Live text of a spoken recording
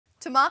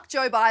To mark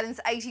Joe Biden's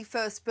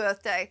 81st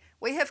birthday,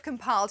 we have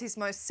compiled his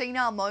most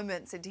senile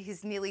moments into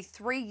his nearly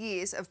 3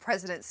 years of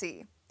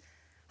presidency.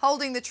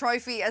 Holding the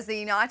trophy as the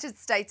United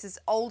States'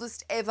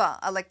 oldest ever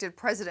elected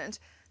president,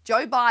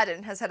 Joe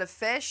Biden has had a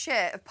fair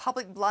share of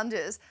public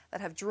blunders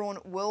that have drawn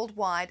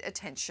worldwide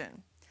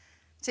attention.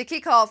 To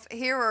kick off,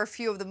 here are a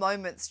few of the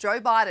moments Joe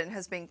Biden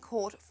has been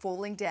caught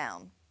falling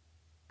down.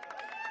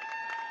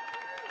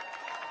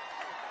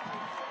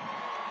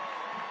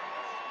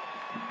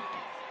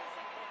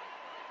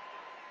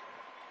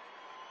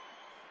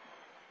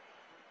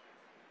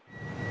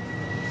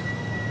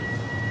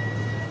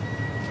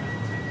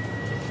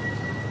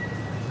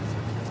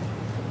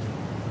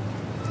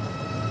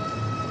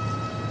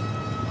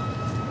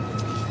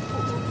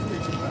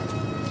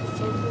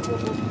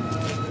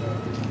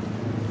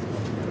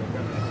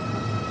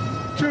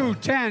 Two,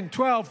 10,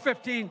 12,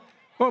 15.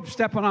 Oops,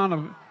 stepping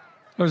on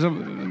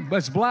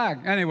it's black.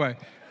 Anyway.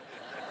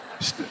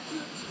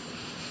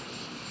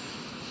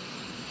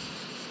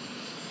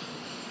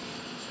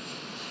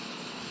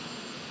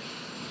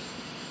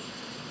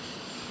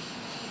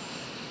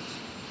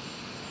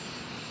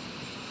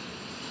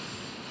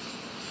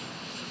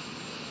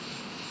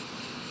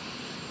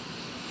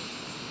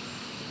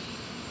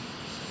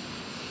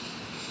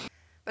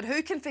 But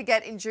who can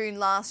forget in June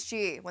last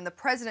year when the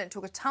president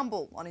took a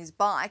tumble on his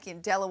bike in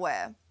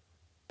Delaware?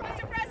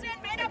 Mr.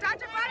 President, may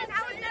Dr. Biden,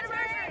 how is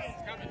anniversary?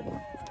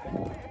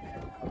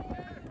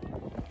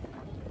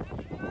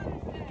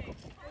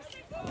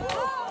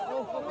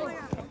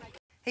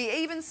 He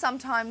even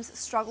sometimes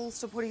struggles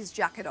to put his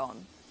jacket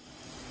on.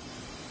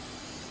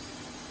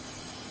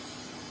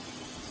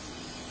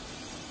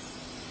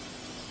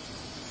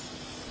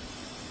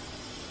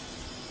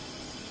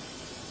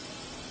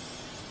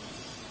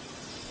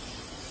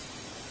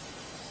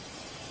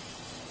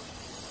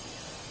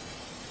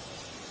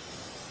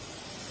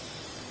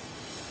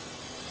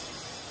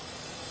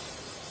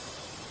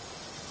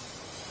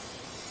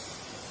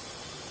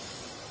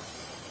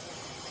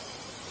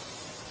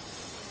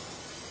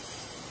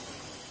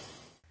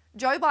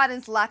 Joe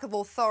Biden's lack of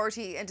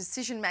authority and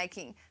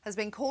decision-making has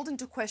been called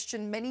into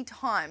question many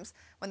times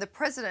when the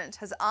president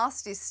has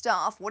asked his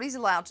staff what he's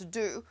allowed to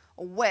do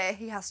or where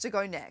he has to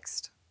go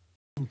next.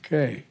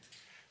 Okay.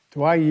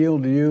 Do I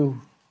yield to you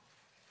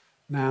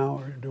now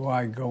or do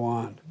I go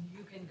on?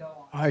 You can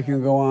go on. I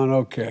can go on,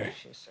 okay.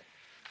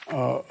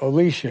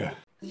 Alicia.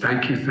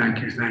 Thank you.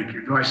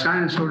 Do I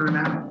sign this order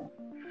now?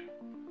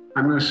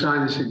 I'm going to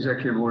sign this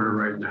executive order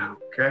right now,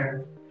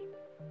 okay?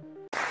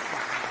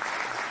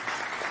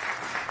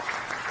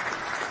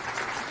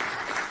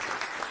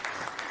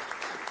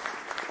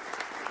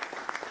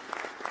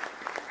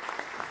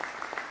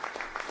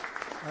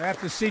 I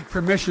have to seek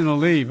permission to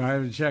leave. I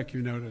have to check,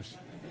 you notice.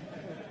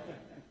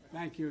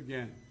 Thank you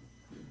again.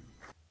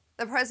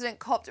 The president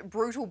copped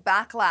brutal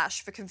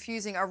backlash for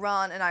confusing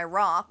Iran and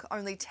Iraq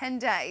only 10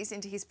 days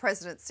into his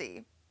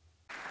presidency.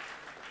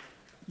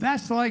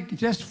 That's like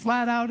just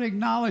flat out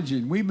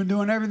acknowledging. We've been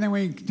doing everything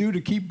we can do to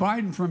keep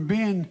Biden from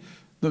being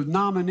the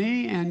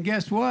nominee, and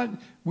guess what?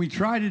 We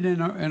tried it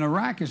in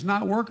Iraq. It's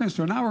not working,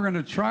 so now we're going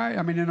to try,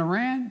 in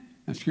Iran,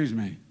 excuse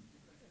me.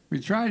 We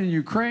tried in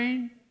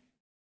Ukraine.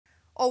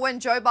 Or when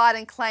Joe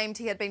Biden claimed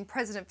he had been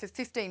president for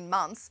 15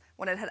 months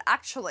when it had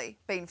actually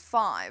been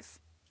 5.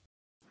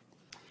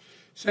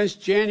 Since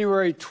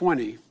January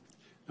 20,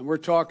 and we're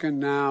talking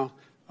now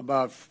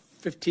about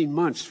 15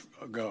 months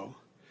ago,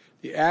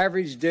 the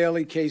average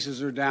daily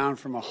cases are down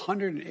from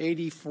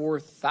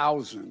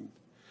 184,000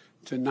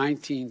 to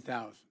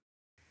 19,000.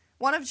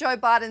 One of Joe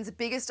Biden's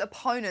biggest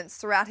opponents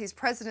throughout his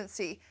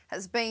presidency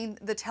has been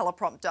the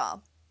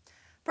teleprompter.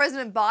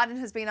 President Biden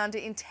has been under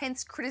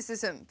intense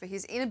criticism for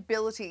his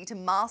inability to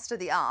master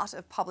the art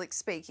of public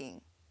speaking.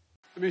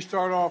 Let me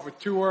start off with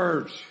 2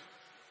 words.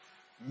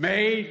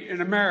 Made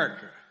in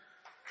America.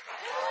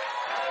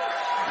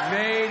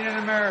 Made in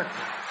America.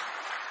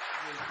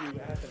 Do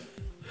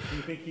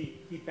you think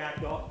he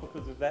backed off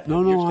because of that?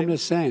 No, I'm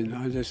just saying.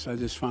 I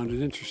just found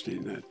it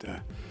interesting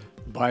that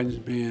Biden's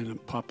being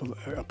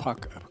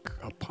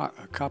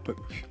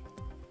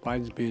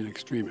Biden's being an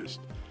extremist.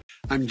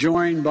 I'm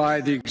joined by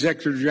the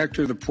executive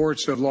director of the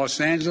ports of Los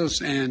Angeles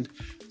and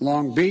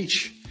Long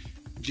Beach,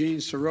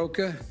 Gene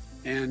Soroka,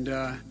 and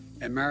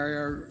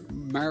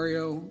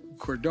Mario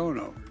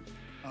Cordono,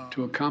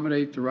 to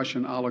accommodate the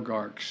Russian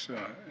oligarchs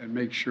and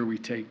make sure we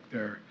take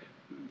their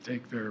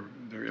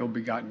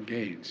ill-begotten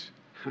gains.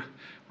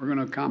 We're going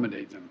to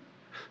accommodate them.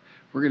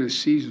 We're going to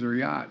seize their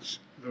yachts,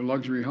 their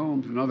luxury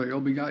homes, and other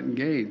ill-begotten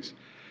gains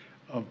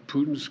of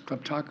Putin's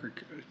kleptocracy.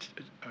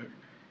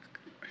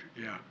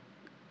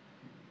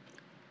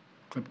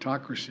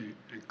 Kleptocracy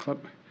and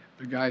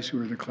the guys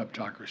who are the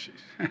kleptocracies.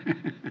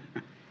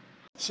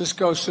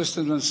 Cisco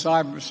Systems and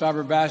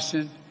Cyber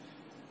Bastion,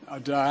 a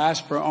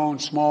diaspora-owned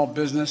small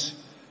business.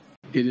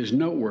 It is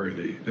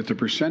noteworthy that the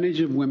percentage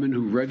of women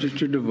who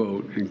register to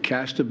vote and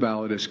cast a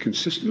ballot is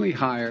consistently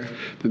higher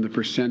than the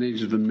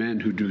percentage of the men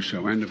who do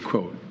so. End of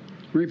quote.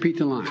 Repeat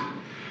the line.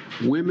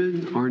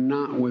 Women are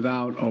not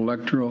without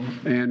electoral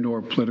and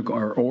or political,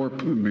 or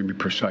maybe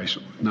precise,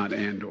 not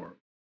and or.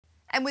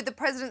 And with the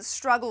president's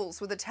struggles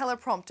with a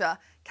teleprompter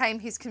came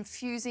his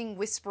confusing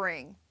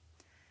whispering.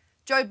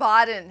 Joe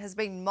Biden has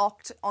been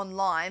mocked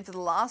online for the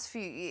last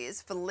few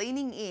years for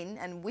leaning in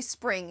and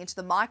whispering into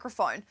the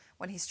microphone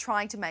when he's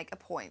trying to make a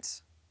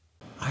point.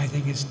 I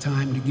think it's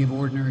time to give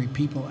ordinary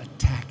people a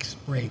tax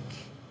break.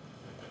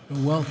 The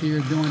wealthy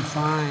are doing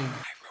fine.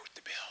 I wrote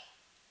the bill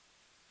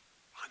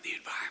on the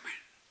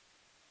environment.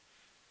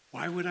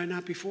 Why would I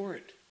not be for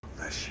it?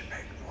 Unless you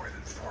make more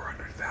than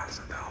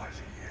 $400,000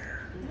 a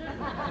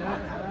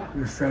year.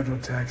 Your federal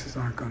taxes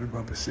aren't going to go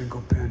up a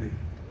single penny.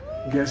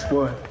 And guess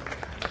what?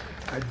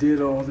 I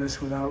did all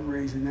this without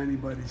raising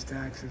anybody's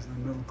taxes in the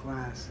middle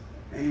class.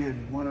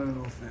 And one other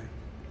little thing.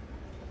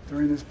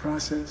 During this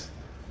process,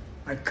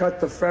 I cut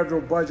the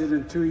federal budget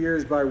in 2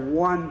 years by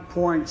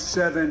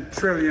 $1.7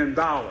 trillion.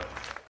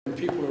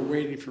 People are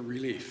waiting for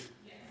relief.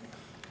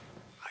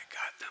 I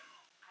got them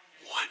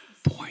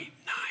 $1.9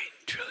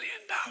 trillion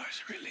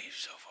relief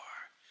so far.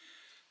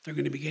 They're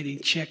going to be getting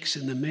checks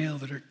in the mail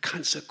that are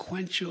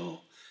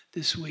consequential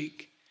this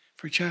week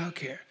for child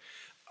care.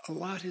 A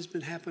lot has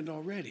been happened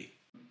already.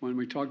 When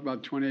we talked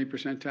about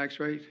 28% tax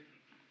rate,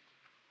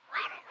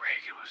 Ronald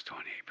Reagan was 28%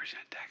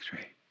 tax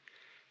rate.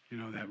 You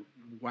know, that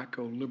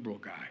wacko liberal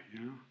guy, you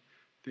know?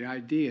 The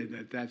idea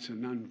that that's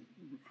an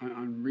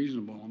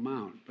unreasonable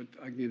amount, but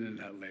I'll get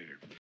into that later.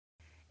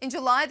 In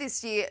July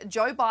this year,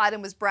 Joe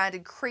Biden was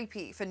branded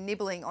creepy for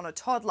nibbling on a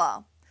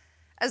toddler.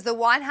 As the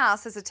White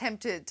House has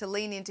attempted to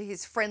lean into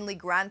his friendly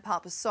grandpa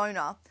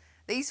persona,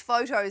 these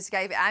photos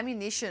gave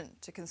ammunition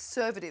to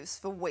conservatives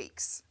for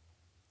weeks.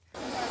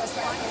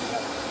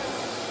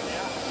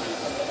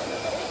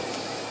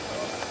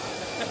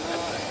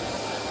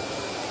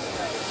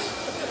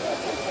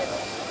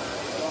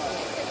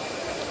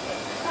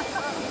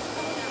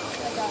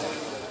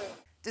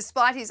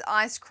 Despite his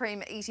ice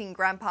cream eating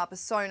grandpa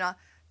persona,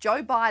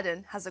 Joe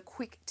Biden has a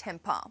quick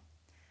temper.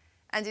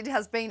 And it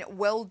has been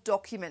well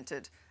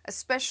documented,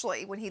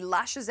 especially when he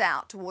lashes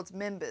out towards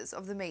members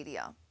of the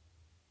media.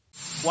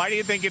 Why do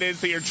you think it is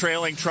that you're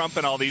trailing Trump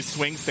in all these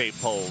swing state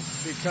polls?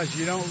 Because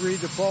you don't read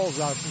the polls.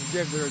 I'll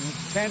forgive. There are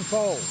 10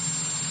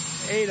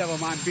 polls. 8 of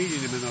them I'm beating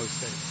him in those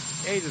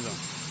states. 8 of them.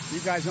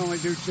 You guys only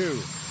do 2.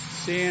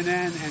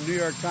 CNN and New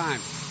York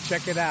Times.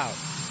 Check it out.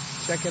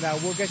 Check it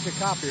out. We'll get you a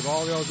copy of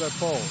all those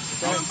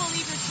polls. You don't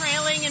believe you're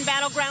trailing in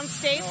battleground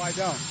states? No, I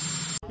don't.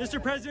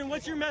 Mr. President,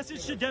 what's your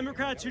message to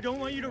Democrats who don't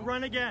want you to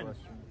run again?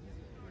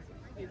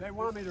 They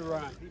want me to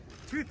run.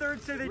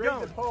 2/3 say they Read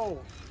don't. the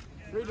polls.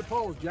 Read the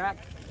polls,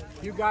 Jack.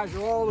 You guys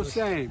are all the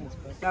same.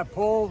 That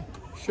poll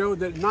showed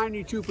that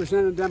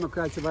 92% of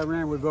Democrats, if I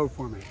ran, would vote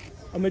for me.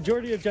 A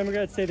majority of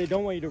Democrats say they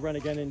don't want you to run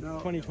again in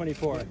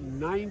 2024.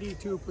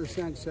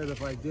 92% said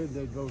if I did,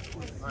 they'd vote for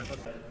me.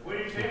 What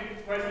do you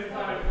think President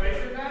Biden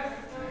plays with that?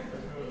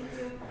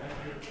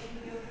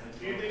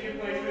 Do you think your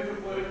place is a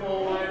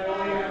political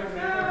liability?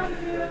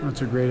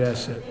 That's a great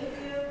asset.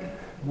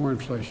 More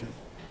inflation.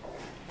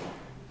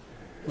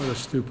 What a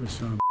stupid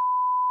son.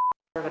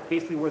 That's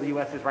basically where the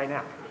U.S. is right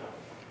now.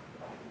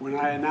 When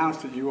I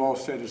announced it, you all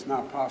said it's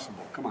not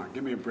possible. Come on,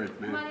 give me a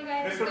break, man. Mr.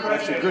 That's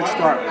President, a good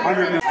start.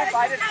 President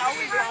Biden,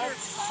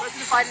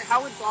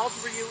 how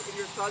involved were you in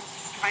your son's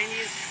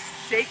Chinese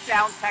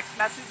shakedown text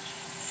message?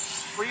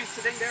 Were you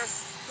sitting there?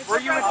 Were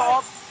you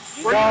involved?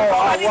 No,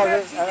 I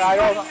wasn't, and I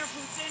don't.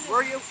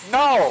 Were you?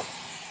 No.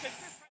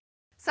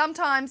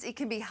 Sometimes it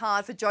can be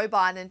hard for Joe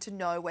Biden to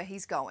know where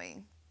he's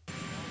going.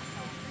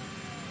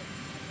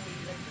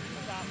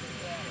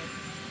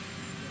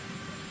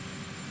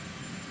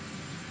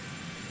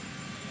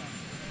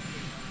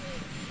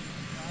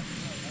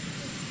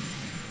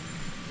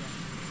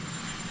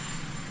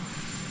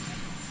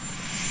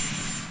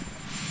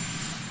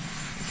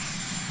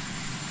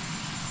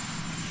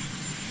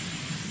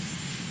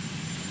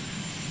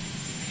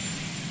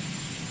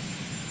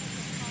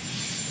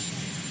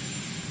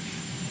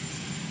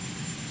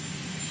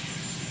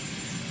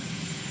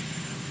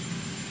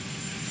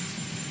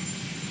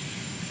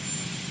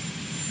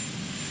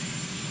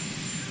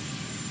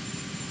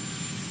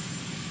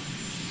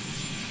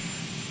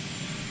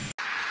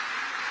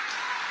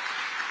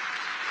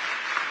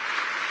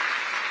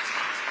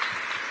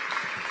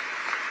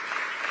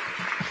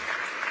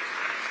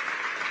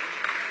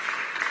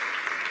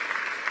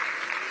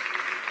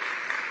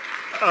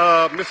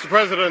 Mr.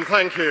 President,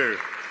 thank you.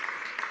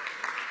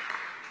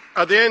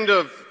 At the end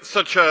of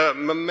such a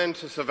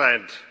momentous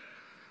event,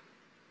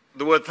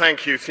 the word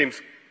thank you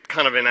seems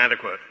kind of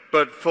inadequate.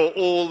 But for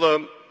all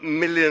the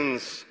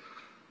millions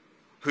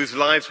whose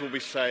lives will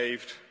be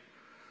saved,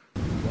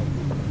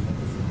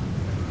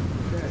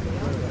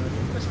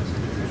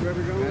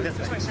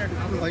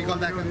 Oh, you going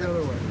back the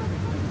other way.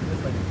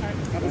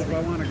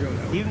 I want to go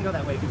that way. You can go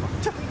that way if you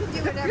want. You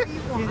can do whatever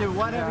you want. You do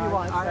whatever you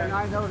want.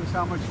 I notice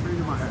how much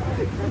freedom I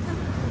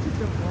have.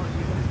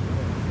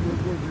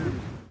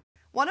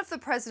 One of the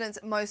president's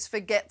most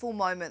forgetful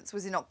moments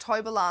was in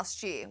October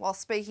last year while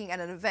speaking at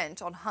an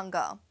event on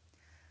hunger.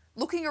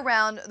 Looking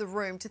around the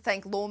room to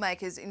thank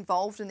lawmakers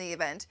involved in the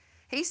event,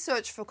 he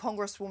searched for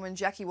Congresswoman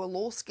Jackie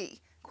Walorski,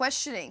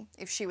 questioning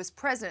if she was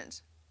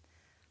present.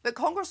 But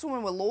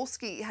Congresswoman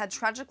Walorski had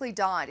tragically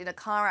died in a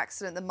car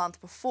accident the month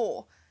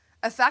before,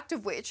 a fact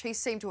of which he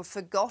seemed to have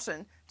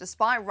forgotten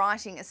despite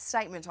writing a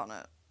statement on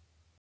it.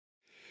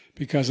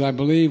 Because I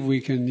believe we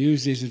can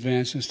use these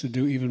advances to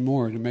do even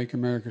more to make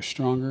America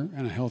stronger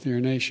and a healthier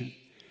nation.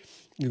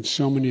 And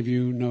so many of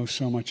you know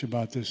so much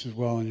about this as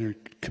well, and you're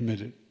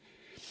committed.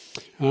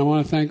 And I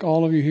want to thank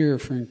all of you here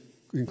for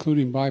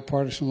including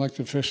bipartisan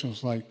elected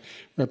officials like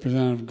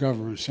Representative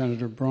Governor,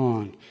 Senator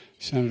Braun,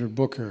 Senator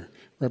Booker,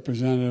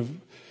 Representative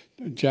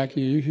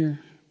Jackie. Are you here?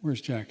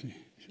 Where's Jackie?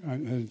 I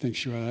didn't think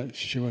she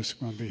was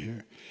going to be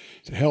here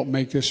to help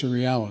make this a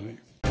reality.